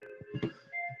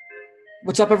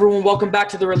What's up, everyone? Welcome back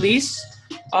to the release.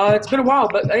 It's been a while,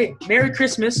 but hey, Merry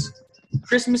Christmas.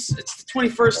 Christmas, it's the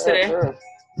 21st Yeah, today. sure.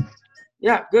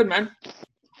 Yeah, good, man.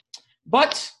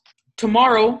 But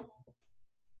tomorrow,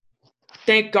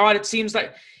 thank God, it seems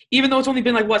like, even though it's only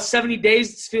been 70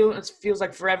 days, it feels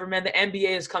like forever, man. The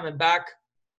NBA is coming back.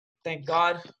 Thank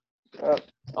God. Uh,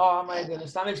 Oh, my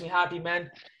goodness. That makes me happy, man.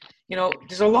 You know,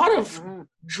 there's a lot of mhm.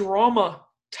 drama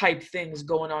type things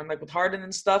going on, like with Harden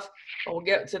and stuff. But we'll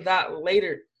get to that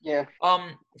later. Yeah.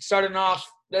 Starting off,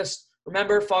 just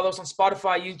remember, follow us on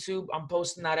Spotify, YouTube. I'm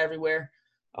posting that everywhere.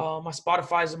 My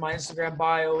Spotify is in my Instagram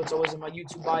bio. It's always in my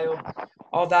YouTube bio.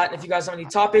 All that. And if you guys have any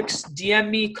topics, DM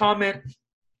me, comment,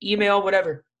 email,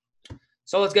 whatever.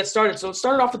 So let's get started. So let's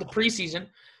start off with the preseason.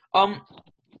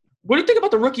 What do you think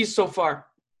about the rookies so far?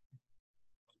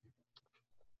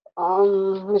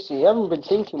 Let me see. I haven't been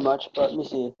seeing too much, but let me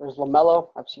see. There's LaMelo.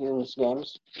 I've seen in his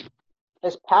games.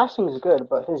 His passing is good,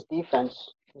 but his defense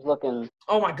is looking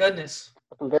Oh my goodness.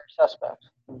 very suspect.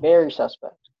 Very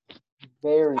suspect.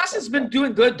 Very Pass has been suspect.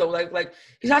 doing good though. Like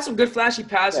he's had some good flashy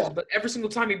passes, Yeah. but every single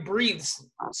time he breathes,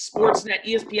 Sportsnet,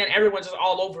 ESPN, everyone's just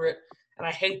all over it, and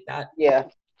I hate that. Yeah.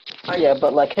 Like, Yeah,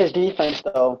 but like his defense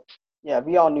though, yeah,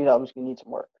 we all knew that was gonna need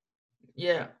some work.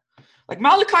 yeah. Like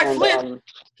Malachi And Flynn,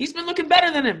 he's been looking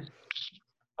better than him.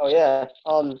 oh yeah,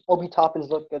 Obi Toppin's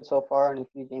looked good so far in a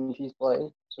few games he's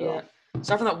played. So Yeah.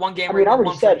 Except for that one game I where mean, he I went already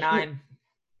 1 for said 9.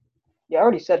 I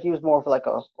already said he was more of like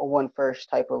a one first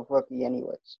type of rookie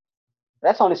anyways.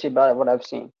 That's honestly about it, what I've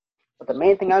seen. But the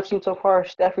main thing I've seen so far,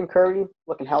 Stephen Curry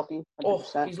looking healthy, Oh,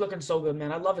 100%, he's looking so good,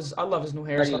 man. I love his new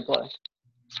ready hairstyle. to play.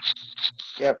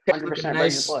 Yep, Hair's looking 100% ready to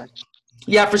nice. play.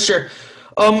 Yeah, for sure.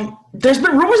 There's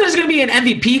been rumors that he's going to be an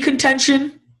MVP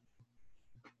contention.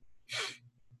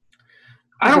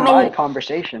 I He's don't in my know.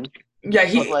 conversation, Yeah, but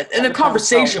he like in all the depends how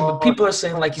conversation, but well people are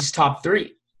saying like he's top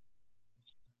 3.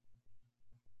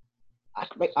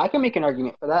 I can make an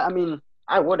argument for that. I mean,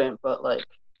 I wouldn't, but like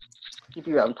if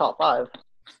you have top 5,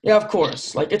 Yeah, of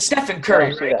course. Like it's Stephen I Curry,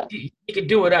 don't see right? that. He can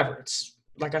do whatever. It's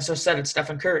like I just said, it's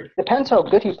Stephen Curry. Depends how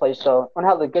good he plays, though, on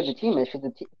how good the team is.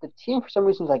 Because the team for some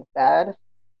reason is like bad,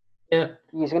 Yeah.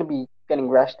 he's gonna be getting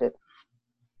rested,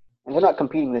 and they're not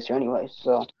competing this year anyway.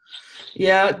 So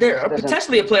Yeah, it they're just doesn't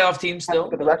potentially a playoff team how still,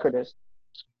 good the but record is.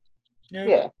 yeah.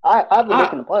 Yeah, I have them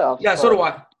making the playoffs, Yeah, so but do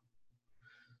I.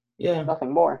 Yeah.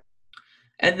 nothing more.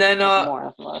 And then Nothing more,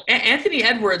 nothing less. Anthony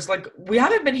Edwards, like we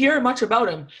haven't been hearing much about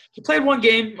him. He played one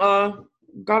game,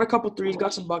 got a couple threes,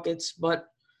 got some buckets, but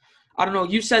I don't know.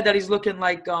 You said that he's looking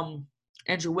like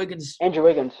Andrew Wiggins. Andrew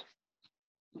Wiggins,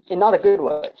 in not a good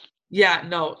way, Yeah,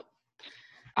 no.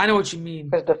 I know what you mean.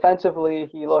 because defensively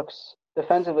he looks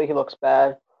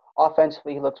bad.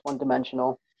 Offensively he looks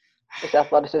one-dimensional. His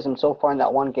athleticism so far in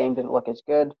that one game didn't look as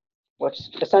good, which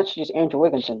essentially is Andrew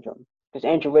Wiggins syndrome. Because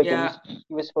Andrew Wiggins, Yeah.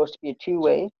 he was supposed to be a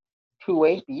two-way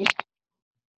beast,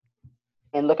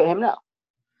 and look at him now.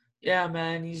 Yeah,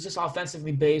 man. He's just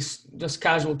offensively based, just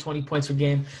casual 20 points per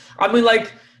game. I mean,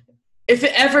 like, if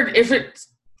it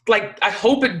I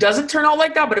hope it doesn't turn out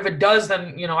like that, but if it does,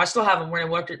 then, I still have him winning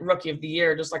Rookie of the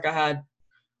Year, just like I had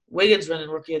Wiggins winning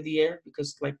Rookie of the Year,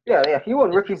 because, like, Yeah, he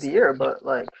won Rookie of the Year, but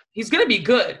like he's going to be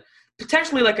good.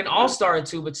 Potentially like an all-star or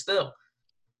two, but still.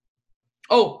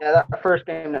 Oh, yeah, that first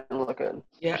game didn't look good.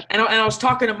 yeah. And I was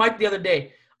talking to Mike the other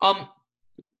day.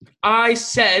 I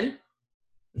said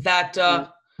that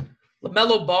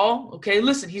LaMelo Ball, okay,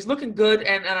 listen, he's looking good,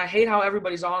 and I hate how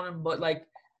everybody's on him, but, like,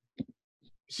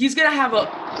 he's going to have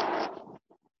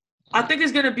I think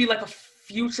he's going to be like a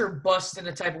future bust in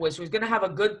a type of way. So he's going to have a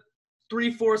good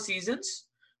 3-4 seasons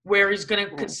where he's going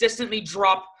to consistently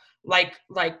drop like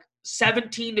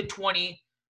 17 to 20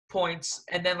 points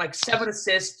and then like 7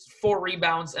 assists, 4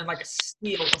 rebounds, and like a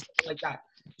steal or something like that.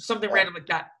 Something random like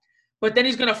that. But then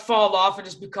he's going to fall off and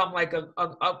just become like a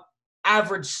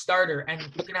average starter, and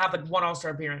he's going to have like one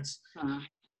all-star appearance.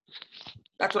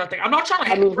 That's what I think. I'm not trying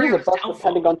to he's a bust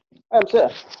depending on.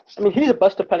 He's a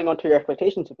bust depending on your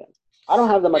expectations of him. I don't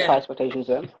have that much high expectations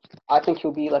of him. I think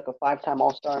he'll be like a 5-time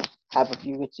All-Star, have a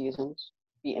few good seasons,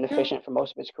 be inefficient for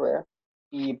most of his career,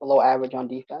 be below average on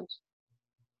defense.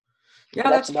 Yeah,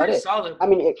 that's pretty solid. I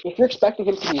mean, if you're expecting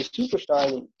him to be a superstar,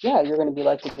 then yeah, you're going to be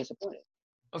likely disappointed.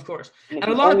 Of course. And if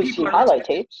a lot of if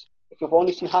you've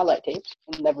only seen highlight tapes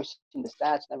and never seen the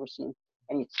stats, never seen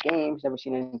any games, never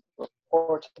seen any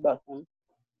reports about him,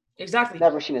 exactly,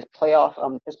 never seen his player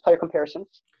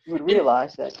comparisons, you would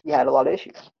realize that he had a lot of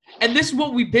issues. And this is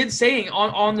what we've been saying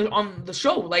on the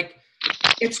show. Like,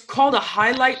 it's called a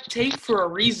highlight tape for a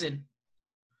reason.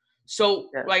 So,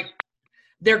 like,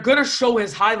 they're going to show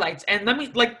his highlights. And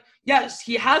yes,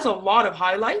 he has a lot of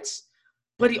highlights,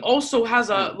 but he also has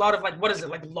a lot of like, what is it,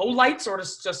 like low lights or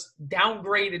just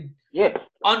downgraded,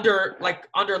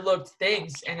 underlooked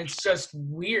things, and it's just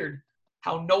weird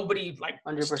how nobody like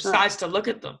 100%. decides to look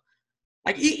at them.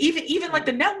 Like even like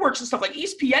the networks and stuff like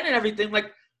ESPN and everything,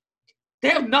 like they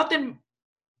have nothing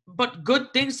but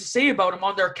good things to say about him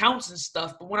on their accounts and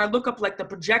stuff. But when I look up like the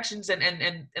projections and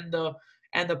the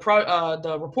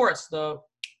reports, the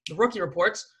rookie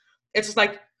reports, it's just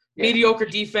like mediocre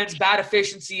defense, bad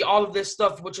efficiency, all of this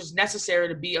stuff, which is necessary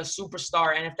to be a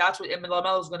superstar. And if that's what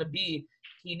LaMelo's going to be,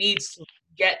 he needs to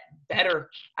get better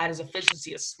at his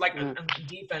efficiency, like in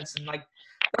defense, and like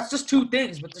that's just two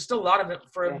things. But there's still a lot of it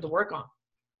for him to work on.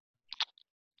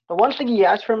 The one thing he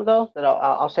has for him, though, that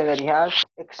I'll say that he has,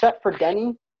 except for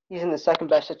Denny, he's in the second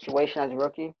best situation as a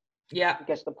rookie. Yeah. He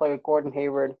gets to play with Gordon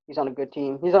Hayward. He's on a good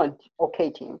team. He's on an okay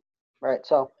team, right?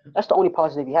 So that's the only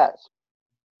positive he has.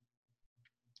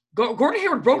 Gordon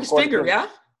Hayward broke his finger, yeah?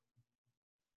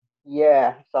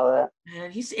 Yeah, saw that.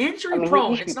 Man, he's injury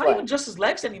prone. It's not even just his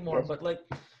legs anymore, but like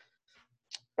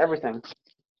everything.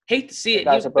 Hate to see it.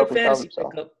 He was a good fantasy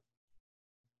pickup.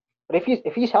 But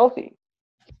if he's healthy,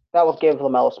 that will give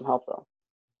LaMelo some help, though.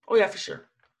 Oh yeah, for sure.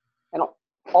 And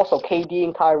also, KD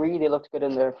and Kyrie, they looked good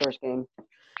in their first game.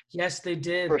 Yes, they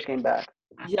did. First game back.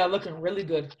 Yeah, looking really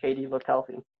good. KD looked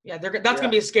healthy. Yeah, that's gonna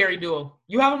be a scary duo.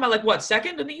 You have them at like what,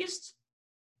 second in the East?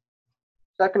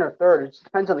 Second or third. It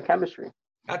depends on the chemistry.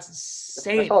 That's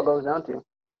insane. That's all it goes down to.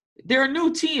 They're a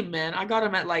new team, man. I got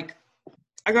them at like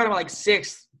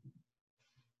sixth.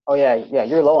 Oh yeah.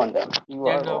 You're low on them. You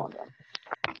are low on them.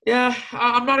 Yeah,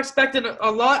 I'm not expecting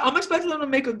a lot. I'm expecting them to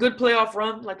make a good playoff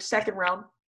run, like second round.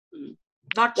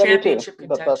 Not championship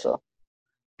contention.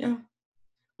 Yeah,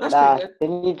 that's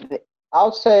pretty good.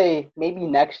 I'll say maybe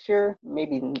next year,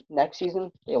 maybe next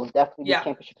season, they will definitely be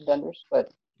championship contenders.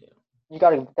 But you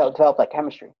got to develop that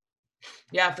chemistry.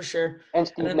 Yeah, for sure. And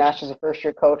Steve Nash as a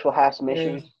first-year coach will have some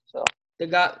issues. So they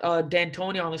got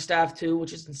D'Antoni on the staff too,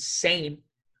 which is insane.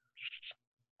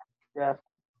 Yeah.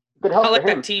 Good help. Not like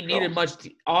that team needed much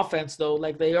offense though.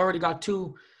 Like they already got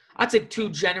two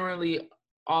generally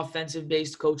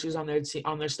offensive-based coaches on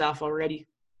their staff already.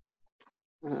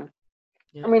 Mm-hmm.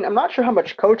 Yeah. I mean, I'm not sure how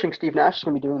much coaching Steve Nash is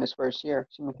going to be doing this first year,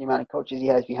 seeing with the amount of coaches he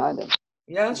has behind him.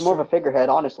 Yeah, he's more of a figurehead,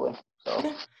 honestly. So.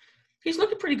 Yeah. He's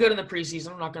looking pretty good in the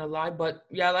preseason. I'm not going to lie, but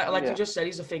like you just said,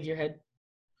 he's a figurehead.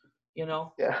 You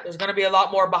know, there's going to be a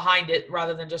lot more behind it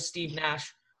rather than just Steve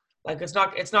Nash. Like it's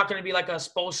not going to be like a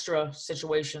Spoelstra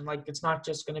situation. Like it's not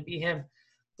just going to be him.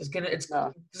 There's going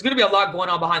to be a lot going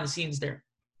on behind the scenes there.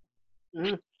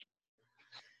 Mm-hmm.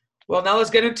 Well, now let's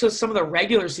get into some of the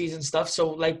regular season stuff. So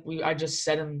like I just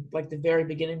said in like the very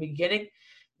beginning,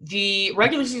 the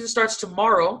regular season starts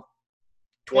tomorrow,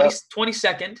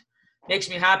 22nd.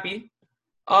 Makes me happy.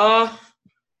 I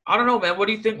don't know, man. What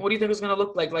do you think it's going to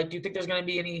look like? Like, do you think there's going to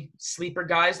be any sleeper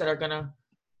guys that are going to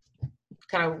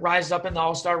kind of rise up in the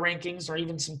All-Star rankings, or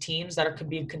even some teams that could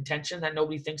be in contention that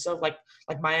nobody thinks of, like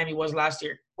Miami was last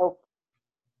year? Well,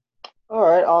 all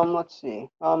right. Let's see.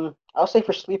 I'll say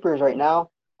for sleepers right now,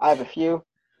 I have a few.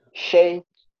 Shea.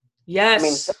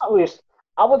 Yes. I mean,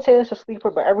 I would say it's a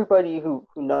sleeper, but everybody who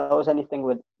knows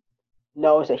anything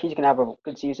knows that he's gonna have a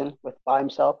good season by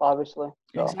himself, obviously.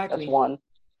 So exactly. That's one.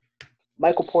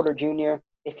 Michael Porter Jr.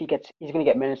 He's gonna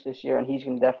get minutes this year, and he's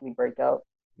gonna definitely break out.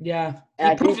 Yeah.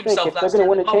 And I do think if they're gonna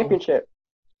win a championship,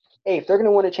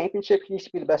 he needs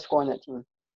to be the best scorer on that team.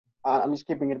 I'm just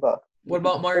keeping it above. What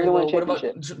about Murray? What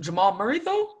about Jamal Murray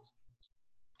though?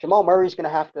 Jamal Murray's gonna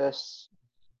have to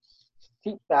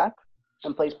seat back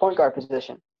and plays point guard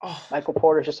position. Oh. Michael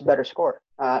Porter's just a better scorer.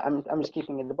 I'm just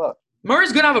keeping it in the book.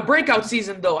 Murray's gonna have a breakout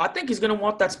season though. I think he's gonna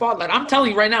want that spotlight. I'm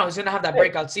telling you right now, he's gonna have that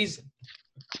breakout season.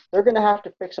 They're gonna have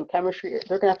to fix some chemistry.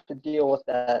 They're gonna have to deal with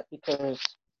that because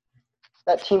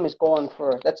that team is going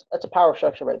for that's a power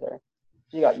structure right there.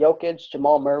 You got Jokic,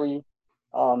 Jamal Murray,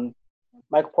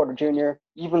 Michael Porter Jr.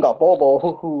 You even got Bobo,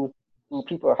 who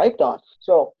people are hyped on.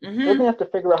 So they're gonna have to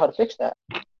figure out how to fix that.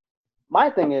 My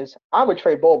thing is, I would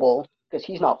trade Bobo because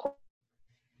he's not playing.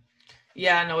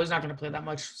 Yeah, no, he's not going to play that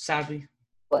much, sadly.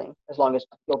 Playing as long as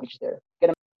Jokic's there.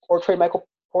 Get him or trade Michael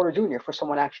Porter Jr. for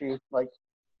someone actually like,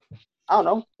 I don't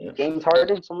know, James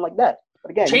Harden, something like that.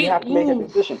 But again, you have to make a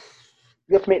decision.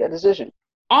 You have to make that decision.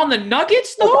 On the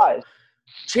Nuggets, though?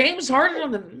 James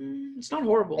Harden it's not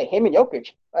horrible. Hey, him and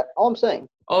Jokic. All I'm saying.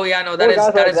 Oh yeah, no, that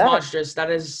is monstrous.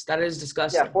 That is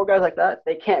disgusting. Yeah, 4 guys like that,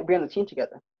 they can't be on the team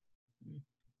together.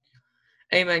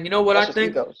 Hey man, you know what I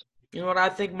think? You know what I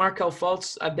think, Markelle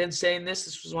Fultz? I've been saying this.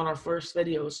 This was one of our first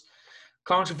videos.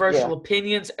 Controversial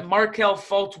opinions. Markelle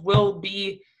Fultz will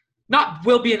be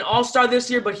an all-star this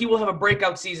year, but he will have a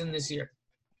breakout season this year.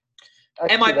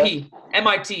 MIP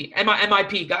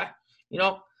guy. You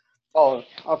know. Oh,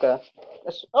 okay.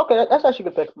 That's actually a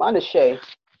good pick. Mine is Shea.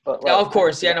 But Yeah, of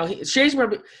course. Yeah, no. Shea's gonna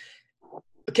be.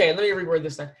 Okay, let me reword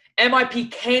this then.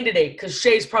 MIP candidate, because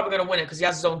Shea's probably gonna win it because he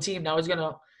has his own team now. He's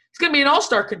gonna be an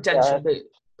all-star contention,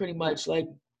 pretty much. Like,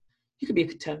 he could be a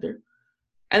contender.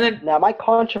 And then now, my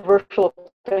controversial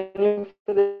opinion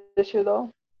for this year,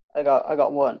 though, I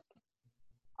got one.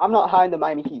 I'm not high in the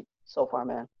Miami Heat so far,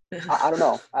 man. I don't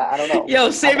know. I don't know.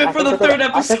 Yo, save it for the third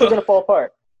episode. I think they're gonna fall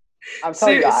apart. I'm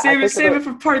telling you, save it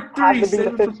for part 3. Save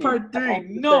it for part 3.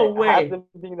 No way. Have them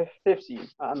being the 5th seed.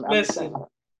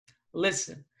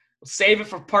 Listen. We'll save it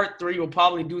for part 3. We'll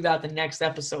probably do that the next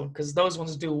episode because those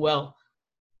ones do well.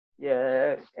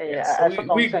 Yeah.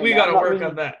 So we got to work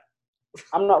on that.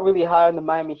 I'm not really high on the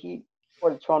Miami Heat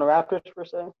or the Toronto Raptors per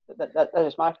se. That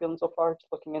is my feeling so far. Just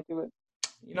looking into it.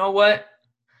 You know what?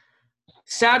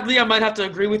 Sadly, I might have to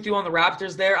agree with you on the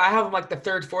Raptors there. I have them like the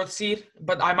 3rd, 4th seed,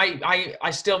 but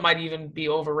I still might even be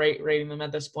overrating them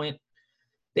at this point.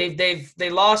 They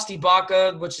lost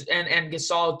Ibaka, and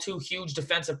Gasol, 2 huge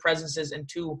defensive presences and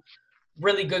 2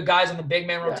 really good guys in the big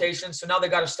man rotation. So now they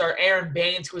got to start Aaron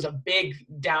Baines, who is a big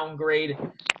downgrade,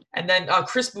 and then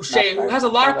Chris Boucher, who has a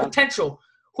lot of potential,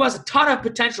 who has a ton of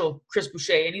potential. Chris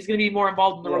Boucher, and he's going to be more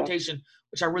involved in the rotation,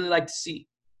 which I really like to see.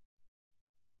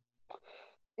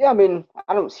 Yeah, I mean,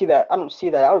 I don't see that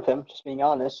out of him, just being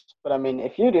honest. But I mean,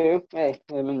 if you do, hey,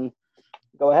 I mean,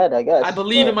 go ahead, I guess. I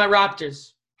believe in my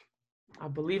Raptors.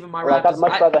 Raptors. I'd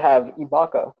much rather have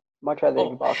Ibaka.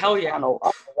 Ibaka. Hell yeah. I don't know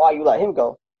why you let him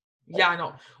go. Yeah, I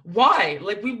know. Why?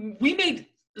 Like, we made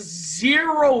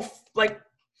zero, like,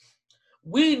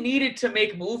 we needed to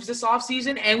make moves this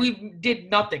offseason, and we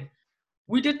did nothing.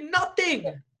 Like,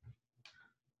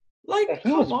 yeah,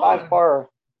 he was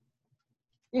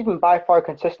by far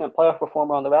consistent playoff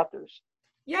performer on the Raptors.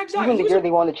 Yeah, exactly. Even the year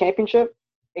they won the championship,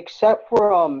 except for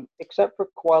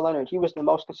Kawhi Leonard, he was the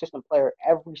most consistent player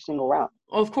every single round.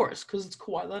 Oh, of course, because it's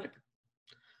Kawhi Leonard.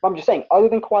 I'm just saying, other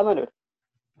than Kawhi Leonard.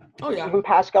 Oh yeah. Even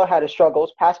Pascal had his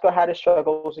struggles. Pascal had his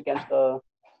struggles against the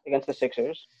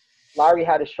Sixers. Lowry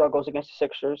had his struggles against the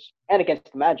Sixers and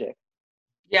against the Magic.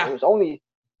 Yeah. It was only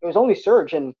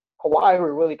Serge and Kawhi who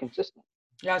were really consistent.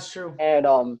 Yeah, that's true.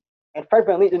 And Fred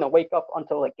VanVleet didn't wake up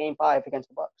until like Game 5 against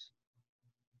the Bucks.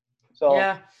 So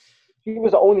yeah, he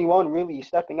was the only one really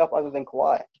stepping up other than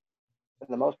Kawhi for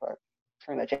the most part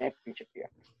during that championship year.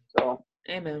 So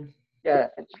amen. Yeah,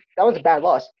 that was a bad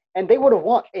loss. And they would have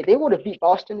won. Hey, they would have beat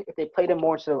Boston if they played him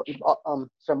more instead of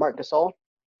Marc Gasol,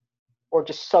 or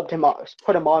just subbed him on,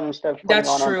 put him on instead of putting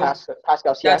on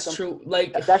Pascal Siakam. That's true.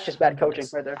 Like, that's just bad coaching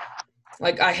right there.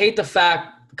 Like, I hate the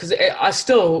fact because I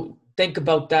still think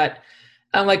about that.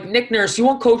 I'm like, Nick Nurse, you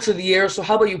want Coach of the Year, so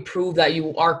how about you prove that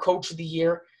you are Coach of the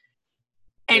Year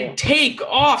and take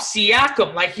off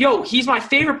Siakam? Like, yo, he's my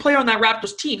favorite player on that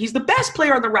Raptors team. He's the best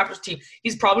player on the Raptors team.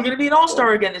 He's probably going to be an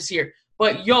all-star again this year.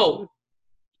 But, yo,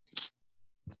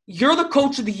 you're the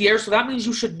Coach of the Year, so that means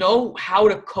you should know how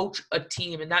to coach a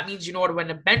team. And that means you know when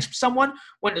to bench someone,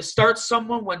 when to start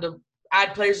someone, when to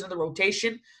add players in the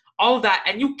rotation, all of that.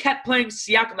 And you kept playing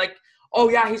Siakam like, oh,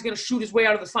 yeah, he's going to shoot his way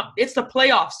out of the slump. It's the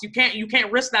playoffs. You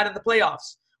can't risk that in the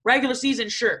playoffs. Regular season,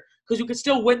 sure, because you can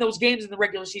still win those games in the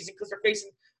regular season because they're facing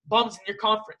bums in your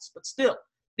conference. But still,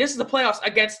 this is the playoffs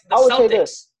against the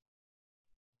Celtics.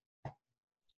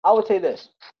 I would say this.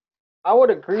 I would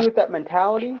agree with that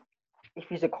mentality if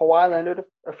he's a Kawhi Leonard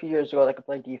a few years ago that could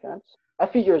play defense. A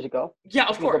few years ago. Yeah,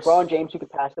 of course. LeBron James who could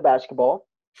pass the basketball.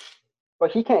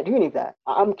 But he can't do any of that.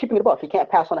 I'm keeping it above. He can't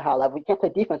pass on a high level. He can't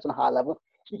play defense on a high level.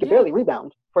 He can barely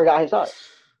rebound for a guy his size.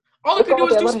 All he can do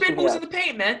is do spin moves in the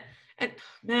paint, man. And,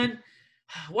 man,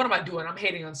 what am I doing? I'm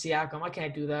hating on Siakam. I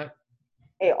can't do that.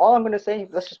 Hey, all I'm going to say,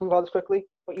 let's just move on this quickly.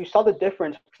 But you saw the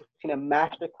difference between a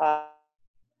masterclass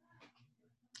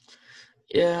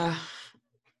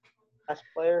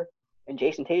player and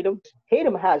Jason Tatum.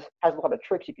 Tatum has a lot of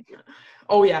tricks he could do.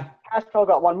 Oh, yeah. Pascal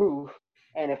got one move,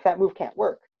 and if that move can't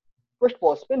work, first of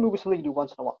all, a spin move is something you do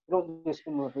once in a while. You don't do a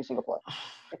spin move every single play.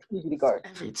 It's easy to guard.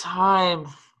 Every time.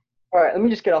 All right, let me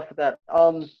just get off with that.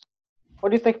 What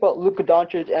do you think about Luka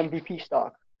Doncic MVP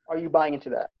stock? Are you buying into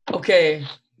that? Okay.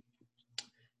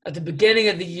 At the beginning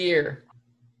of the year,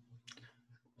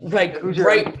 like who's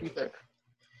your MVP pick?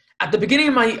 At the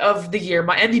beginning of the year,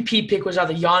 my MVP pick was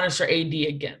either Giannis or AD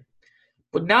again.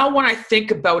 But now when I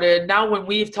think about it, now when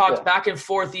we've talked back and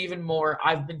forth even more,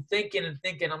 I've been thinking.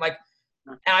 I'm like,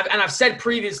 and I've said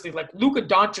previously, like, Luka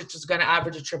Doncic is going to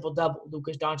average a triple-double.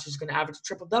 Luka Doncic is going to average a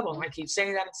triple-double. And I keep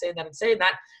saying that and saying that and saying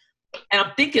that. And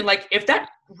I'm thinking, like, if that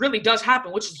really does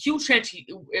happen, which is a huge chance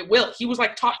it will. He was,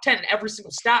 like, top 10 in every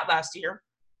single stat last year.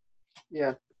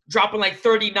 Yeah. dropping like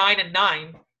 39 and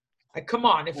 9. Like, come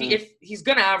on. If he's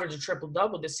gonna average a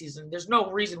triple-double this season, there's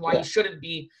no reason why he shouldn't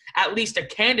be at least a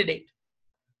candidate.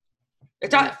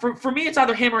 It's for me, it's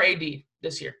either him or AD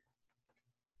this year.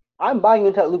 I'm buying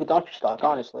into that Luka Doncic stock,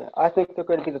 honestly. I think they're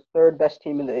going to be the third best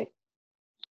team in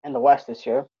the West this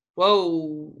year.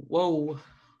 Whoa.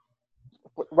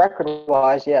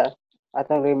 Record-wise, yeah. I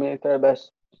think they're going to be the third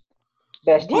best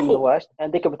team in the West,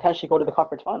 and they could potentially go to the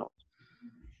conference finals.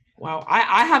 Wow.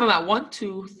 I have them at 1,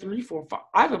 2, 3, 4, 5.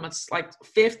 I have them at like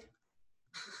 5th.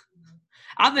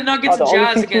 I have the Nuggets and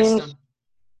Jazz against them.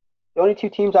 The only two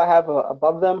teams I have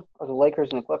above them are the Lakers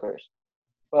and the Clippers.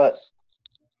 But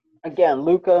again,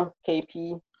 Luka,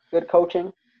 KP, good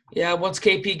coaching. Yeah, once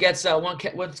KP gets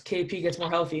more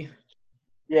healthy.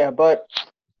 Yeah, but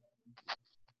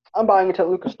I'm buying into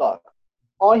Luka stock.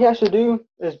 All he has to do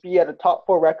is be at a top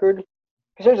 4 record.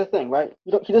 Because here's the thing, right?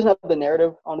 He doesn't have the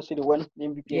narrative, honestly, to win the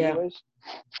MVP anyways.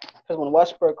 Because when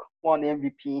Westbrook won the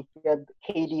MVP, he had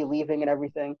KD leaving and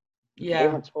everything. Yeah. They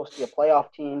weren't supposed to be a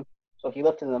playoff team. So he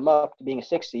lifted them up to being a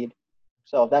 6th seed.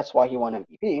 So that's why he won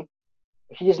MVP.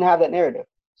 But he doesn't have that narrative.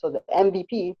 So the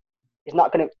MVP is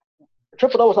not going to –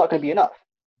 triple-double is not going to be enough.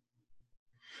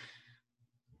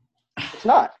 It's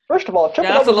not. First of all,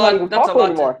 triple-double is not even popular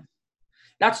anymore.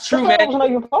 That's true, man. Triple-double is not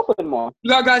even popular anymore. You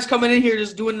got guys coming in here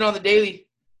just doing it on the daily.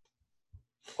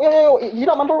 Wait, you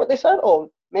don't remember what they said?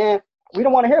 Oh, man, we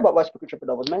don't want to hear about Westbrook and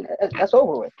triple-doubles, man. That's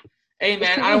over with. Hey,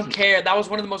 man, I don't care. That was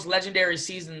one of the most legendary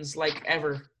seasons, like,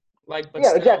 ever. Like, but yeah,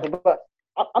 still. Exactly. But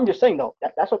I'm just saying, though,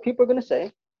 that's what people are going to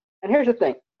say. And here's the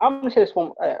thing. I'm going to say this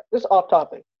one. This is off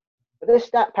topic. But this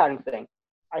stat padding thing,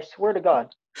 I swear to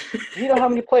God, you know how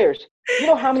many players, you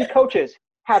know how many coaches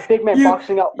have big men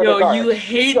boxing out for their guards? You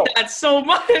hate that so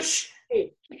much.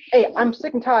 Hey, I'm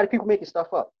sick and tired of people making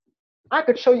stuff up. I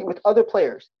could show you with other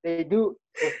players. They do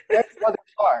with every other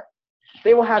star.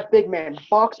 They will have big men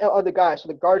box out other guys so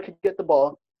the guard could get the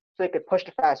ball so they could push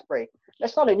the fast break.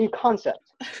 That's not a new concept.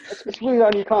 It's really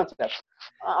not a new concept.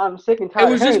 I'm sick and tired.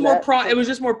 It was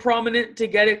just more prominent to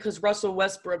get it because Russell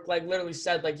Westbrook literally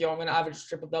said yo, I'm gonna average a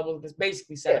triple double. This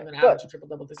basically said I'm gonna average a triple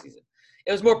double this season.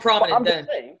 It was more prominent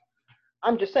then.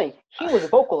 I'm just saying he was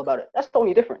vocal about it. That's the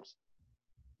only difference.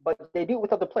 But they do it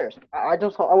with other players. I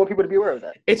want people to be aware of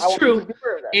that. It's true.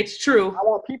 It's true. I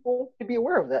want people to be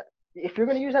aware of that. If you're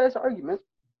gonna use that as an argument,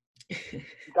 you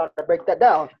gotta break that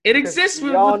down. It exists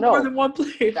with more than one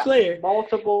player.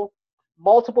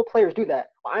 Multiple players do that.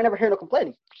 I never hear no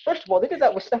complaining. First of all, they did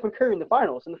that with Stephen Curry in the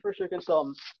finals in the first year with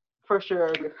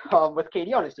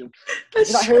KD on his team. Did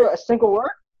you not hear a single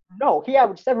word? No, he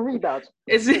averaged 7 rebounds.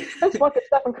 Is it? Since when did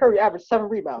Stephen Curry average 7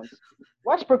 rebounds?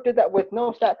 Westbrook did that with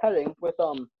no stat padding with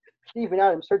Steven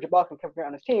Adams, Serge Ibaka, and Kevin Durant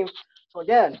on his team. So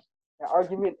again, that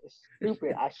argument is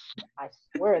stupid. I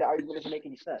swear that argument doesn't make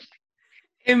any sense.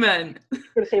 Amen. What you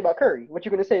gonna say about Curry? What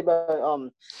you gonna say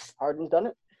about Harden's done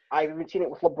it? I've even seen it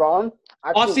with LeBron.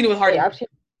 I've seen it with Harden. I've seen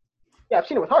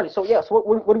it with Harden. So so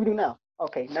what do we do now?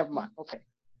 Okay, never mind. Okay.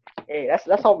 Hey, that's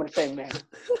all I'm gonna say, man.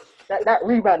 that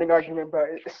rebounding argument, bro,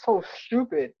 it's so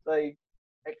stupid. Like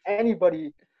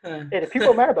anybody, if people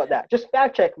are mad about that, just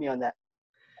fact check me on that.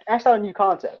 That's not a new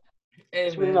concept.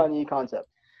 It's really not a new concept.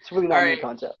 It's really not a new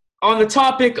concept. On the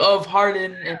topic of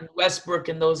Harden and Westbrook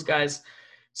and those guys,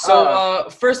 so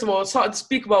first of all, let's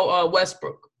speak about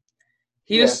Westbrook.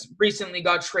 He just recently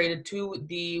got traded to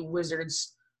the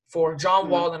Wizards for John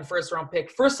Wall and a first-round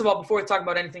pick. First of all, before we talk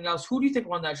about anything else, who do you think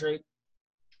won that trade?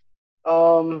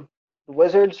 The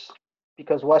Wizards,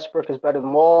 because Westbrook is better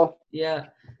than Wall. Yeah.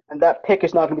 And that pick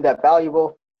is not going to be that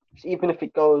valuable. So even if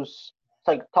it goes, it's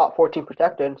like top 14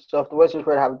 protected. So if the Wizards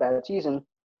were to have a bad season,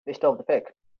 they still have the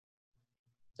pick.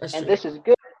 That's and true. This is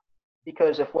good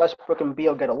because if Westbrook and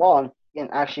Beal get along, and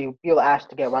actually Beal asked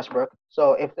to get Westbrook.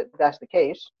 So if that's the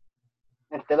case,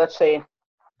 if they, let's say,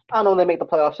 I don't know, they make the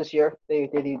playoffs this year,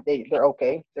 they're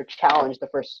okay. They're challenged the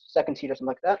second seed or something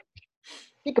like that.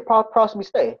 He could possibly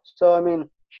stay. So I mean,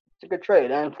 it's a good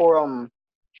trade. And for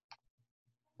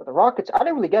the Rockets, I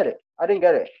didn't really get it. I didn't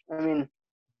get it. I mean,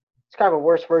 it's kind of a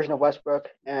worse version of Westbrook,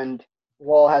 and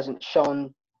Wall hasn't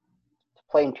shown to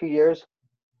play in 2 years.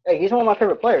 Hey, he's one of my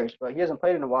favorite players, but he hasn't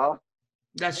played in a while.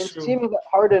 That's true. It seems that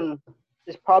Harden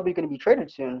is probably going to be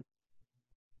traded soon.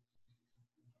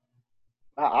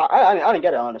 I didn't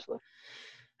get it, honestly.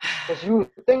 Because you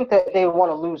think that they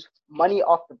want to lose money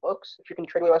off the books if you can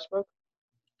trade away Westbrook,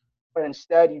 but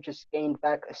instead you just gained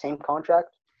back the same contract.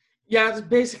 Yeah, it's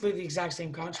basically the exact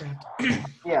same contract.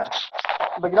 Yeah,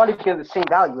 but you're not even getting the same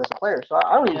value as a player, so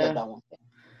I don't even get that one.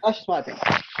 That's just my opinion.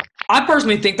 I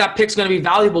personally think that pick's going to be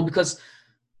valuable because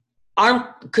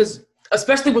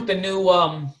especially with the new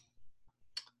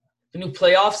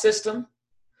playoff system,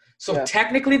 So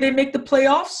technically they make the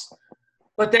playoffs,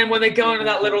 but then when they go into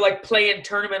that little like play-in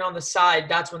tournament on the side,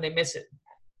 that's when they miss it.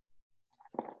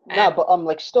 But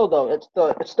like still though, it's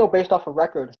still based off a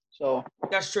record. So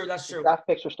that's true. Draft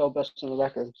picks are still based on the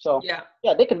record. So yeah,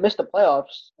 they can miss the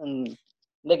playoffs and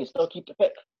they can still keep the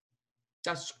pick.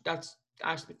 That's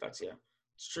actually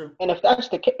it's true. And if that's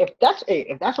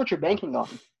what you're banking on,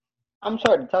 I'm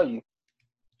sorry to tell you,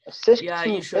 a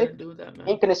 16th you shouldn't pick do that, man.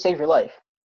 ain't gonna save your life.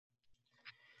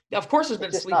 Yeah, of course, there's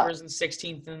been sleepers in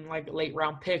 16th and like late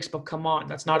round picks, but come on,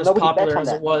 that's not as popular as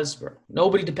it was. Bro.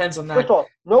 Nobody depends on that. First of all,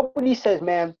 nobody says,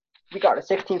 "Man, we got a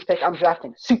 16th pick. I'm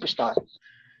drafting a superstar."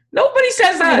 Nobody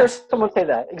says that. Heard someone say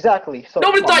that exactly. So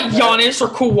nobody thought Giannis or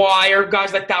Kawhi or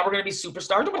guys like that were going to be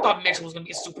superstars. Nobody thought Mitchell was going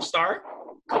to be a superstar.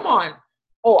 Come on.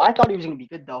 Oh, I thought he was going to be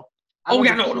good though.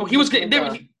 No, he was good. They were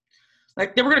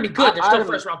going to be good. They're still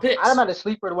first round picks. I'm at a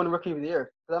sleeper to win Rookie of the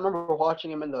Year because I remember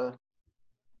watching him in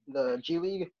the G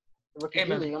League, the Rookie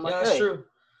G League. I'm like, that's true. I'm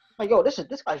like, yo, this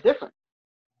guy's different.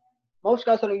 Most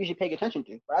guys don't usually pay attention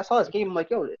to, but I saw his game. I'm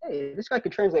like, yo, hey, this guy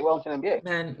could translate well into the NBA.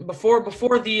 Man, before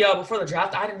the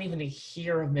draft, I didn't even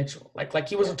hear of Mitchell. Like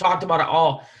he wasn't talked about at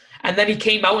all. And then he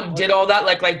came out and did all that,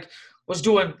 like was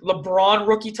doing LeBron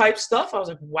rookie type stuff. I was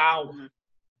like, wow.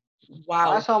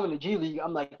 I saw him in the G League.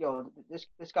 I'm like, yo, this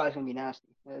guy's gonna be nasty.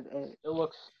 It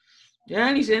looks. Yeah,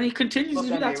 and he continues to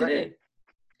do that today.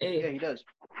 Hey. Yeah, he does.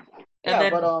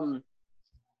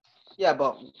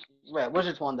 But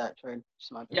Wizards won that trade.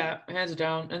 Yeah, hands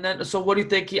down. And then, so what do you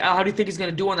think? How do you think he's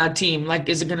gonna do on that team? Like,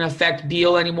 is it gonna affect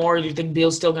Beal anymore? Or do you think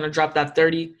Beal's still gonna drop that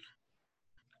 30?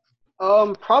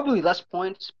 Probably less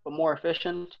points, but more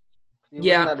efficient. He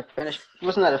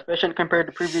wasn't that efficient compared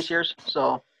to previous years,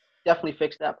 so definitely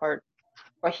fix that part.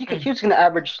 But he was gonna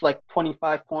average like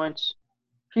 25 points.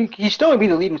 He still would be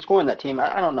the leading scorer in that team.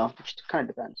 I don't know. It just kind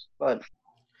of depends, but.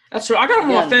 That's true. I got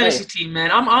him on a fantasy team,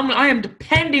 man. I am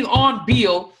depending on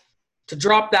Beal to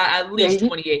drop that at least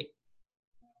 28.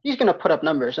 He's gonna put up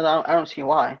numbers, and I don't see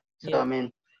why. So I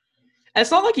mean,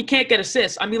 it's not like he can't get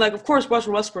assists. I mean, like of course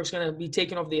Russell Westbrook's gonna be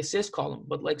taking over the assist column,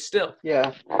 but like still.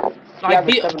 Yeah. Like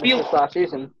Beal last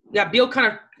season. Yeah, Beal kind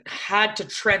of had to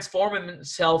transform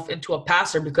himself into a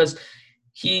passer because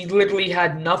he literally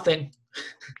had nothing.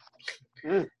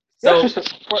 So,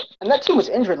 and that team was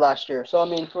injured last year. So I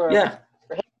mean, for him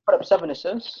to put up 7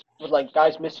 assists with like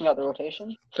guys missing out the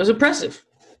rotation. It was impressive.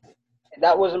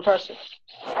 That was impressive.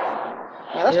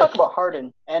 Now, let's talk about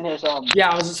Harden and his Yeah,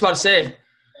 I was just about to say.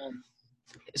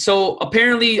 So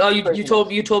apparently, you told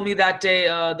me that day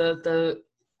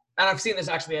and I've seen this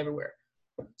actually everywhere.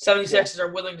 76ers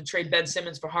are willing to trade Ben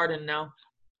Simmons for Harden now.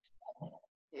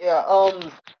 Yeah.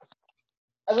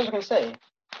 As I was gonna say,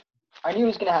 I knew it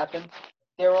was gonna happen.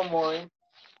 Daryl Morey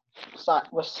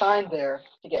was signed there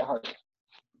to get Harden.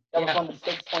 That was one of the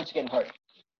big points of getting Harden.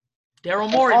 Daryl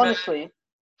Morey,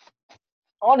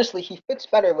 honestly, he fits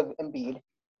better with Embiid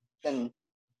than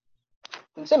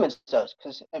Simmons does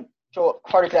because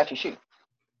Harden could actually shoot.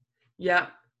 Yeah.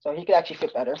 So he could actually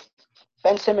fit better.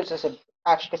 Ben Simmons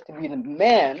actually gets to be the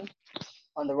man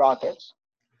on the Rockets.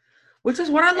 Which is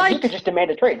what I like. He could just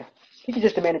demand a trade. He could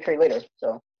just demand a trade later.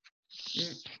 So.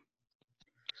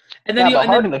 And then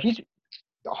Harden,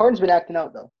 Harden's been acting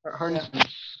out though. Harden's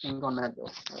been going mad though.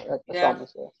 That's all I'm gonna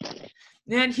say.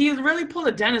 Man, he really pulled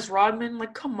a Dennis Rodman.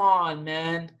 Like, come on,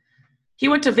 man. He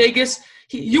went to Vegas.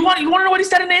 You want to know what he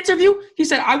said in the interview? He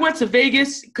said, "I went to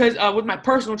Vegas because with my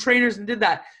personal trainers and did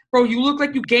that." Bro, you look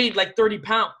like you gained like 30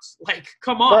 pounds. Like,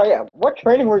 come on. Bro, yeah. What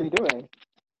training were you doing?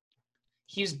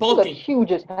 He was bulking. He was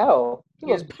huge as hell. He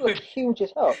was huge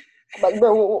as hell. Like,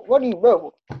 bro,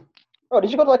 bro,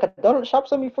 did you go to like a donut shop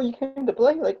something before you came to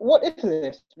play? Like, what is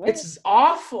this, man? It's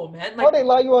awful, man. Like, how do they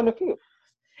allow you on the field?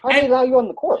 How do they allow you on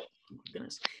the court?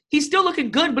 Goodness. He's still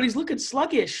looking good, but he's looking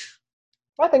sluggish.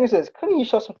 My thing is this: couldn't you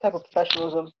show some type of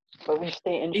professionalism, but we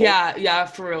stay in shape? Yeah,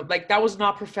 for real. Like, that was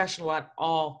not professional at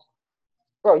all.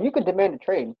 Bro, you could demand a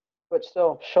trade, but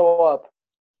still show up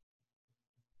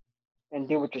and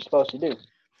do what you're supposed to do.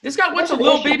 This guy went to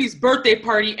Lil Baby's birthday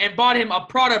party and bought him a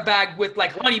Prada bag with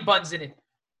like honey buns in it.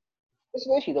 This is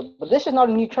the issue, though. But this is not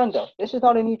a new trend, though.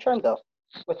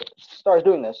 With stars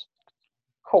doing this.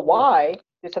 Kawhi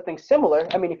did something similar.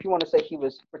 I mean, if you want to say he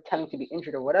was pretending to be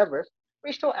injured or whatever, but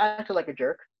he still acted like a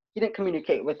jerk. He didn't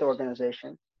communicate with the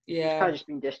organization. Yeah. He's kind of just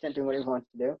being distant, doing what he wants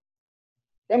to do.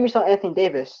 Then we saw Anthony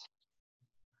Davis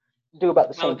do about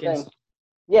the same thing.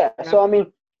 Yeah. So I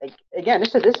mean, like, again,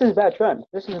 this is a bad trend.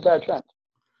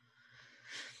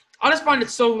 I just find it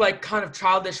so like kind of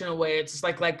childish in a way. It's just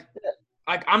like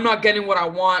I'm not getting what I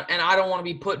want, and I don't want to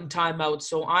be put in timeout,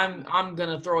 so I'm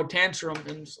gonna throw a tantrum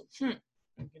and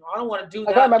I don't want to do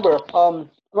Like that. I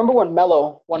remember when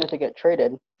Melo wanted to get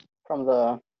traded from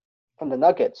the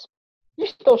Nuggets. He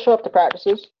still showed up to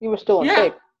practices. He was still in Yeah.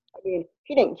 shape. I mean,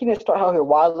 he didn't start out here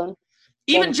wilding.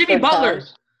 Even Jimmy Butler.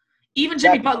 Even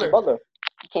Jimmy Butler.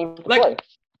 He came to play.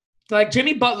 Like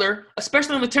Jimmy Butler,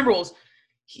 especially on the Timberwolves,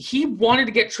 he wanted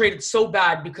to get traded so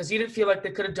bad because he didn't feel like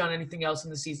they could have done anything else in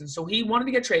the season. So he wanted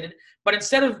to get traded, but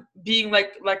instead of being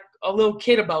like a little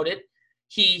kid about it,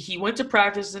 he went to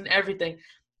practice and everything,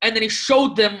 and then he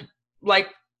showed them like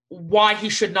why he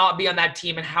should not be on that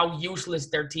team and how useless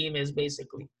their team is,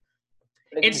 basically.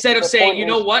 Instead of saying, you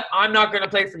know what, I'm not going to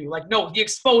play for you. Like, no, he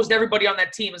exposed everybody on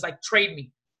that team as like, trade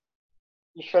me.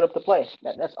 He showed up to play.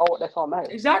 That's all that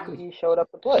matters. Exactly. He showed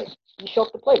up to play. You show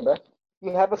up to play, bro.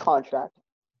 You have a contract.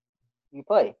 You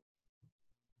play.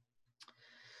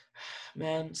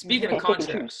 Man, speaking of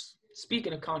contracts.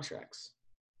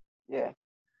 Yeah.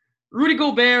 Rudy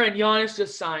Gobert and Giannis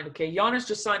just signed, okay? Giannis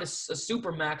just signed a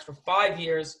super max for 5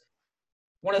 years.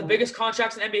 One of the biggest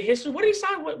contracts in NBA history. What did he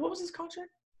sign? What was his contract?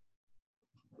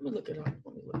 Let me look it up.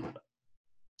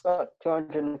 About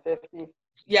 250.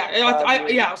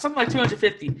 Yeah, something like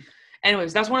 250.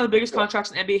 Anyways, that's one of the biggest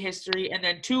contracts in NBA history. And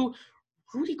then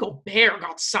Rudy Gobert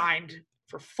got signed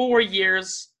for 4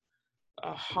 years.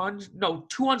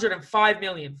 205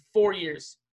 million, 4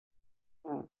 years.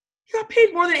 He got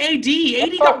paid more than AD.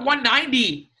 AD got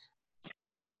 190.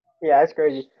 Yeah, that's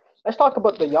crazy. Let's talk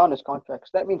about the Giannis contracts.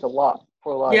 That means a lot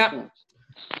for a lot of teams.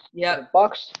 Yeah. The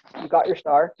Bucks, you got your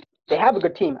star. They have a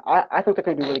good team. I think they're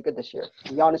going to do really good this year.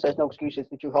 Giannis has no excuses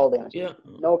to Jrue Holiday. Yeah.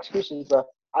 No excuses, bro.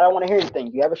 I don't want to hear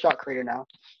anything. You have a shot creator now.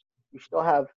 You still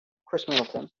have Chris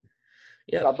Middleton.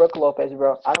 Yeah. You got Brook Lopez,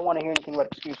 bro. I don't want to hear anything about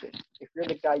excuses. If you're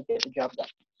the guy, you get the job done.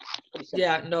 Pretty simple.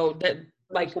 Yeah, no,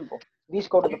 simple. At least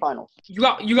go to the finals. You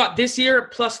got this year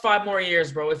plus 5 more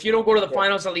years, bro. If you don't go to the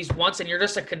finals at least once and you're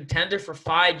just a contender for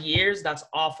 5 years, that's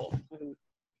awful. Mm-hmm.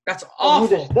 That's awful.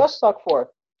 Who this does suck for?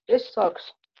 This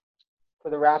sucks for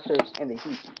the Raptors and the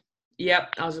Heat.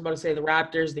 Yep, I was about to say the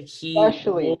Raptors, the Heat,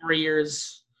 Especially,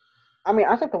 Warriors. I mean,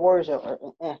 I think the Warriors are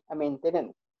I mean, they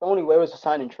didn't. The only way was to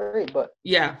sign and trade, but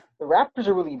yeah, the Raptors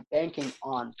are really banking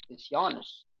on this Giannis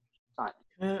signing.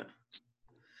 Yeah.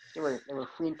 They were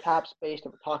freeing cap space. They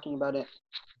were talking about it.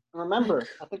 Remember,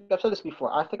 I think I've said this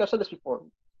before.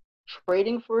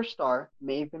 Trading for a star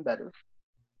may have been better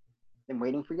than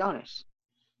waiting for Giannis.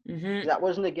 Mm-hmm. That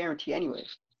wasn't a guarantee,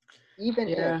 anyways. Even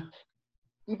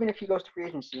if he goes to free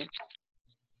agency, you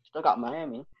still got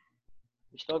Miami.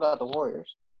 You still got the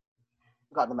Warriors.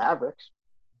 You got the Mavericks.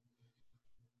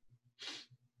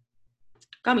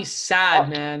 Got me sad,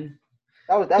 man.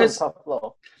 That was a tough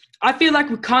blow. I feel like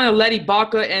we kind of let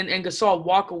Ibaka and Gasol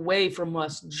walk away from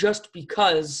us just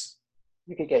because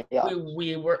you could get Giannis.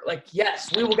 We were like,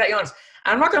 yes, we will get Giannis.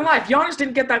 And I'm not gonna lie, if Giannis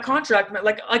didn't get that contract,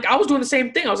 like I was doing the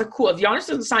same thing. I was like, cool. If Giannis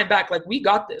doesn't sign back, like we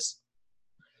got this.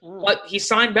 But he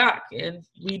signed back, and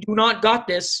we do not got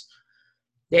this.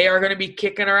 They are gonna be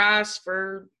kicking our ass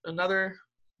for another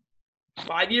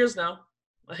 5 years now.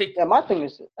 Like, yeah, my thing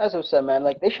is, as I said, man,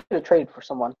 like they should have traded for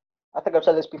someone. I think I've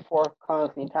said this before.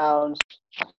 Karl-Anthony Towns,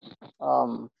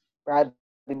 Bradley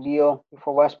Beal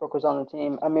before Westbrook was on the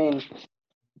team. I mean,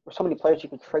 there's so many players you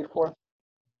could trade for.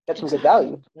 Get some good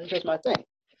value. Here's my thing.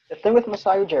 The thing with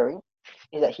Masai Ujiri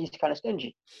is that he's kind of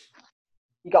stingy.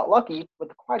 He got lucky with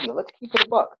the Kawhi deal. Let's keep it a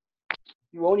buck.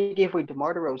 You only gave away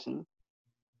DeMar DeRozan,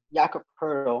 Jakob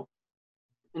Poeltl,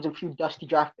 and some few dusty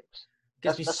draft picks.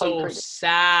 Gets me so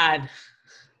sad.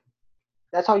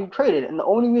 That's how you traded. And the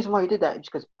only reason why you did that is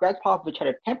because Greg Popovich had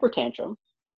a temper tantrum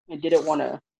and didn't want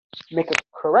to make a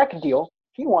correct deal.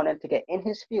 He wanted to get in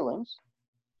his feelings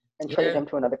and trade him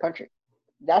to another country.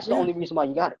 That's the only reason why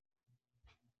you got it.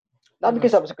 Not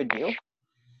because that was a good deal.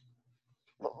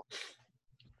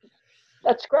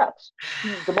 That's scraps.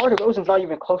 DeMar DeRozan's not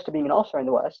even close to being an all-star in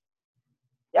the West.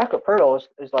 Jakob Poeltl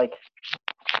is like...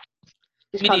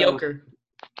 He's mediocre.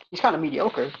 He's kind of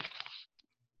mediocre.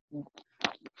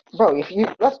 Bro, if you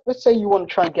let's say you want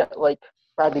to try and get like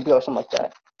Bradley Beal or something like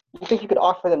that, you think you could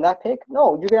offer them that pick?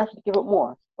 No, you're gonna have to give up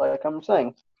more. Like I'm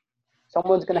saying,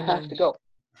 someone's gonna have to go.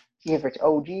 If it's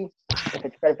OG, if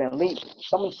it's Fred VanVleet,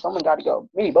 someone got to go.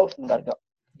 Maybe both of them got to go.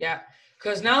 Yeah,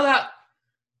 because now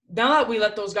that we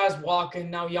let those guys walk, and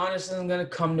now Giannis isn't gonna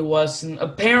come to us, and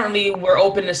apparently we're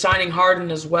open to signing Harden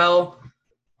as well.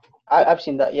 I've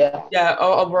seen that. Yeah.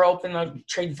 Yeah, we're open to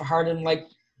trading for Harden. Like.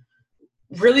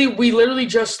 Really, we literally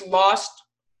just lost.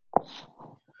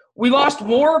 We lost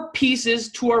more pieces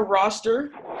to our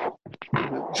roster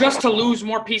just to lose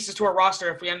more pieces to our roster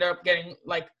if we end up getting,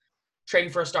 like,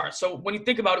 trading for a star. So when you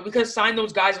think about it, we could have signed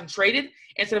those guys and traded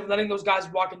instead of letting those guys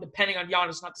walk and depending on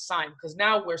Giannis not to sign because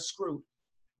now we're screwed.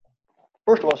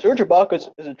 First of all, Serge Ibaka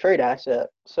is a trade asset.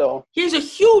 So he's a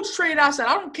huge trade asset.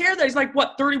 I don't care that he's like,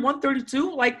 what, 31,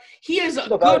 32? Like, he is a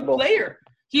good valuable player.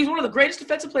 He's one of the greatest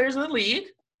defensive players in the league.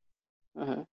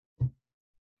 Mm-hmm.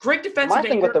 Great defensive. My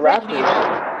thing with the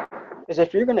Raptors is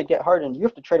if you're going to get Harden, you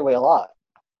have to trade away a lot.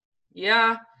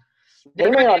 Yeah. They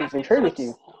may not even trade with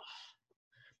you.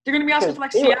 They're going to be asking for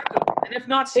like Siakam. And if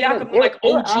not Siakam, like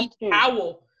OG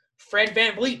Powell, Fred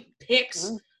VanVleet,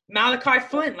 Picks, Malachi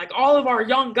Flynn. Like all of our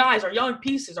young guys, our young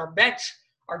pieces, our bench,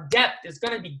 our depth is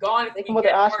going to be gone. Think what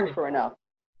they're asking for right now.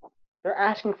 They're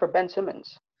asking for Ben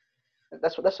Simmons.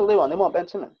 That's what they want. They want Ben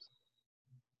Simmons.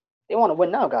 They want a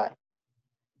win now guy.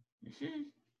 Mm-hmm.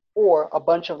 Or a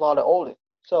lot of older.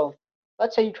 So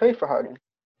let's say you trade for Harden.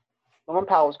 Norman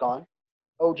Powell's gone.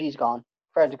 OG's gone.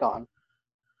 Fred's gone.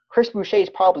 Chris Boucher's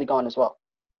probably gone as well.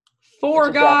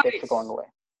 4 guys are going away.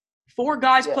 4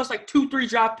 guys plus like 2-3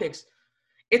 draft picks.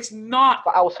 It's not.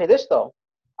 But I will say this though.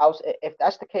 If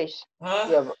that's the case,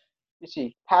 you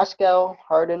see Pascal,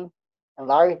 Harden, and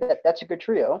Larry. That's a good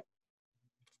trio.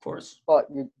 Of course. But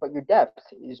your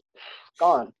depth is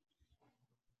gone.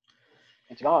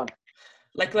 It's gone.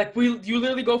 Like you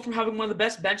literally go from having one of the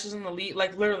best benches in the league,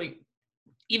 like literally,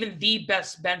 even the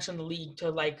best bench in the league,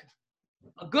 to like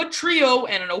a good trio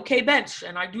and an okay bench.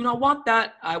 And I do not want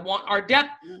that. I want our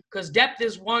depth, because depth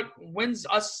is what wins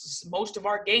us most of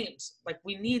our games. Like,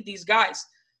 we need these guys.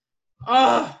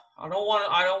 I don't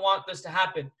want this to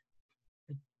happen.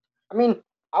 I mean,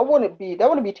 that wouldn't be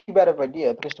too bad of an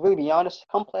idea, because to really be honest,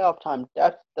 come playoff time,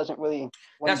 depth doesn't really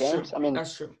win games. True. I mean,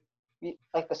 that's true.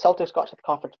 Like the Celtics got to the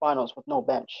conference finals with no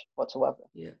bench whatsoever.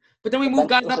 Yeah, but then we move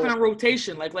guys up in a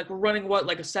rotation. Like we're running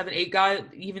like a 7-8 guy,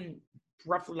 even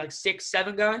roughly like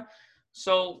 6-7 guy.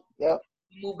 So yeah,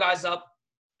 move guys up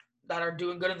that are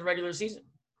doing good in the regular season.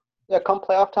 Yeah, come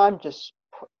playoff time, just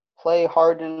play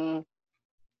Harden,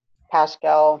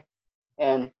 Pascal,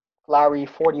 and Lowry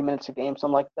 40 minutes a game,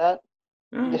 something like that.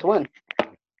 Just win.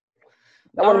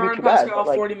 That wouldn't be too bad. Pascal,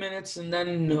 40 minutes, and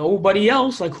then nobody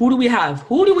else. Like, who do we have?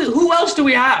 Who else do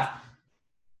we have?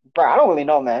 Bro, I don't really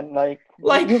know, man. Like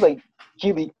you like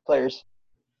G League players.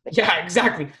 Yeah,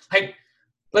 exactly. We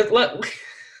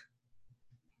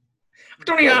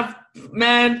don't even have,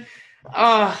 man.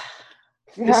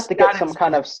 You have to get some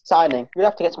kind of signing. You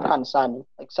have to get some kind of signing,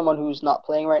 like someone who's not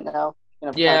playing right now. You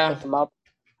know, try to pick them up.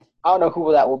 I don't know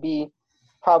who that will be.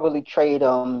 Probably trade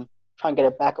try and get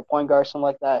a backup point guard or something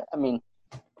like that. I mean,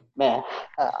 man,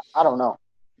 I don't know.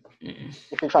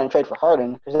 If you're trying to trade for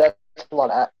Harden, because that's a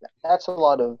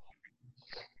lot of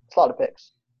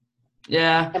picks.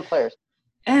 Yeah. And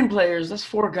players. That's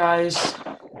 4 guys.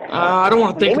 I don't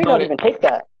want to think about it. They may not even take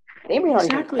that. They may not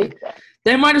even take that.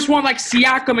 They might just want like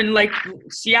Siakam and like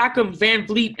Siakam,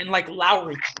 VanVleet, and like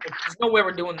Lowry. There's no way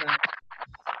we're doing that.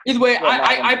 Either way,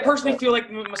 I personally feel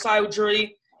like Masai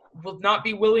Ujiri will not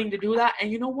be willing to do that.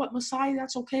 And you know what, Masai,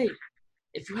 that's okay.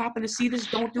 If you happen to see this,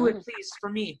 don't do it, please, for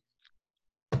me.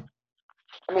 I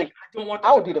mean,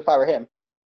 I would do to fire him.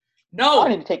 No. I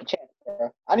need to take a chance.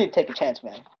 I need to take a chance,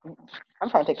 man. I'm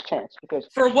trying to take a chance because.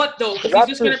 For what though? Because he's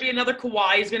just going to be another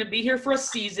Kawhi. He's going to be here for a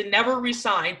season, never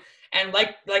resign, and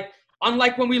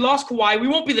unlike when we lost Kawhi, we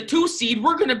won't be the 2 seed.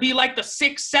 We're going to be like the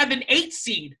 6, 7, 8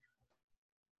 seed.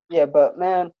 Yeah, but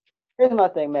man, here's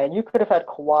another thing, man. You could have had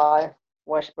Kawhi,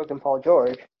 Westbrook, and Paul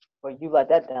George, but you let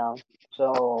that down.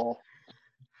 So.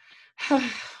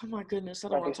 Oh my goodness, I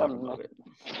don't want to talk about it.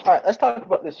 All right, let's talk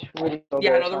about this Rudy Gobert.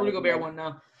 Yeah, the Rudy Gobert one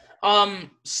now.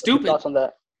 Stupid. Thoughts on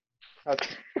that?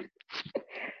 Okay.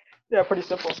 Yeah, pretty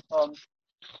simple.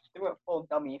 They went full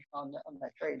dummy on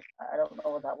that trade. I don't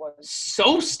know what that was.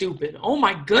 So stupid. Oh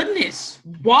my goodness.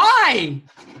 Why?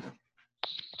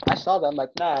 I saw that. I'm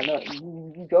like, nah, no,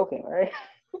 you joking, right?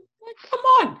 Like, come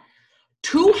on.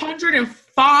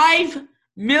 $205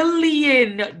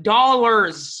 million.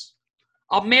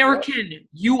 American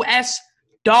US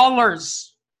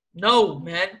dollars. No,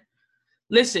 man.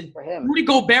 Listen, Rudy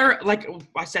Gobert, like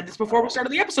I said this before we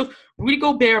started the episode, Rudy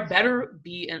Gobert better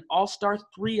be an all-star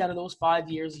 3 out of those 5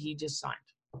 years he just signed.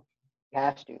 He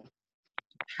has to.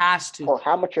 Has to. For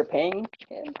how much you're paying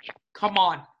him? Come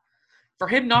on. For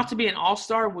him not to be an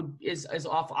all-star is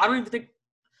awful. I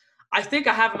think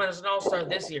I have him as an all-star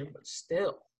this year, but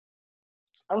still.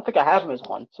 I don't think I have him as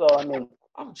one. So I mean,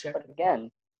 I'll check. But again,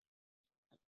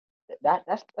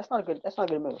 that's not a good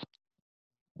move.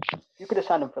 You could have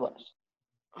signed him for less.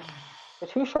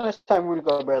 Because who's trying to sign Rudy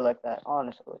Gobert like that,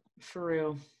 honestly? For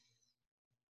real.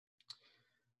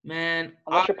 Man.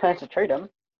 Unless your plans to trade him.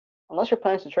 But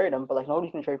like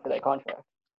nobody's gonna trade for that contract.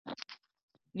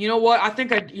 You know what? I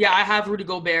think I have Rudy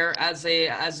Gobert as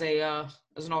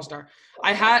an all-star.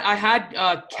 I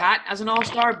had Cat as an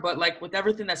all-star, but like with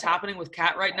everything that's happening with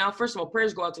Cat right now, first of all,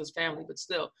 prayers go out to his family, but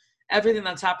still, everything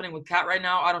that's happening with Cat right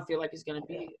now, I don't feel like he's gonna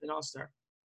be an all-star.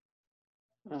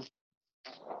 Mm.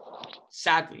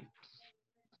 Sadly.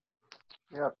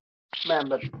 Yep. Man,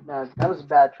 but man, that was a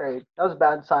bad trade. That was a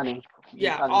bad signing.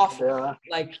 Yeah, Signing awful.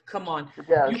 Like, come on.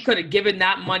 Yes. You could have given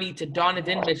that money to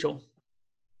Donovan Mitchell.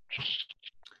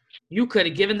 You could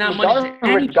have given that money to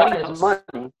anybody else.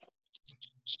 Money.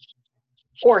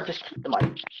 Or just keep the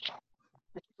money.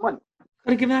 Could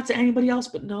have given that to anybody else,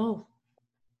 but no.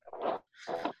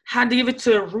 Had to give it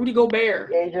to Rudy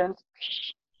Gobert. Agent.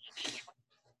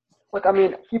 Look, I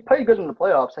mean, he played good in the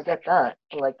playoffs. I get that.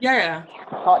 But like, yeah.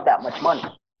 Not that much money.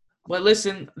 But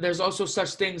listen, there's also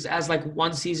such things as like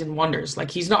one-season wonders.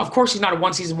 Like he's not. Of course, he's not a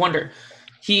one-season wonder.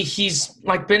 He's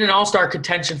like been in all-star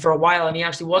contention for a while, and he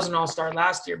actually was an all-star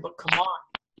last year. But come on,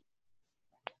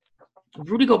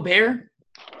 Rudy Gobert.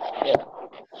 Yeah.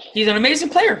 He's an amazing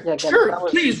player. Yeah, sure,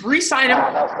 please re-sign him.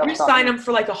 Re-sign him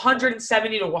for like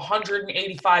 170 to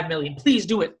 185 million. Please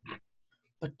do it.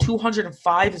 But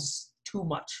 205 is too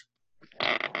much.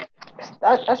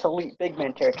 That's elite big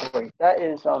man territory. That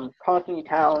is Anthony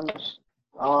Towns,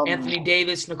 Anthony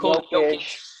Davis, Nikola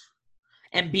Jokic,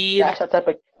 Embiid. That's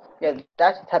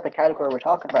the type of category we're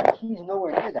talking about. He's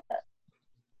nowhere near that.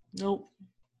 Nope.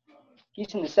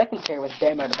 He's in the second tier with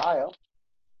Bam Adebayo.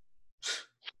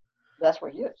 That's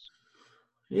where he is.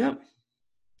 Yep.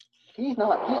 He's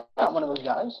not one of those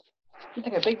guys. You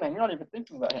think a big man, you're not even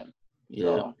thinking about him. Yeah.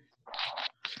 So,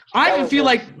 I even feel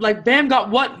like Bam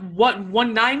got what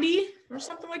 190 or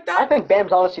something like that. I think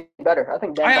Bam's honestly better.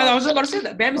 I was about to say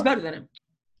that Bam is better than him.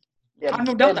 Yeah, I have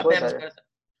no doubt that Bam is better.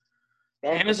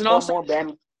 Bam is an all-star.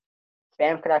 Bam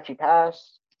could actually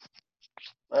pass.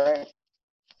 Right.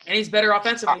 And he's better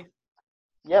offensively.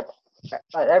 Yep.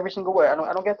 Every single way. I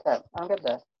don't get that.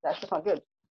 That's just not good.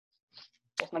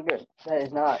 That's not good. That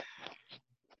is not.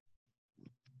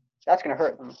 That's gonna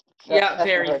hurt them.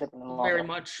 Very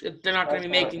much. They're not gonna be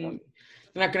making.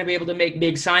 They're not gonna be able to make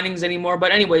big signings anymore.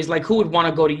 But anyways, like who would want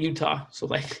to go to Utah? So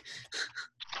like.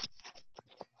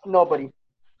 Nobody.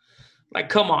 Like,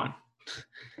 come on.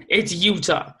 It's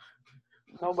Utah.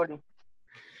 Nobody.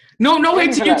 No,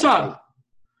 it's Utah.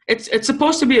 It's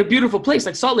supposed to be a beautiful place.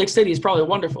 Like Salt Lake City is probably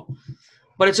wonderful,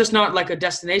 but it's just not like a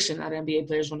destination that NBA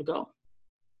players want to go.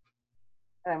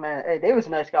 Hey man, Dave was a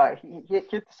nice guy. He had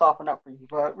to soften up for you,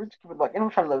 but we're just giving luck.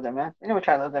 Anyone trying to live there, man.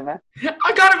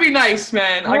 I gotta be nice,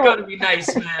 man.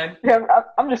 Yeah,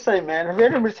 I'm just saying, man. If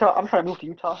anybody tell, I'm trying to move to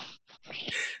Utah.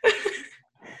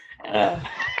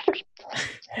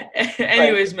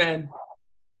 Anyways, man.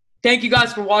 Thank you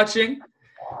guys for watching.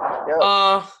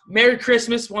 Yep. Merry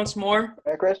Christmas once more.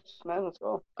 Merry Christmas, man. Let's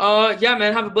go. Yeah,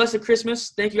 man. Have a blessed Christmas.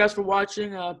 Thank you guys for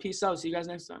watching. Peace out. See you guys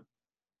next time.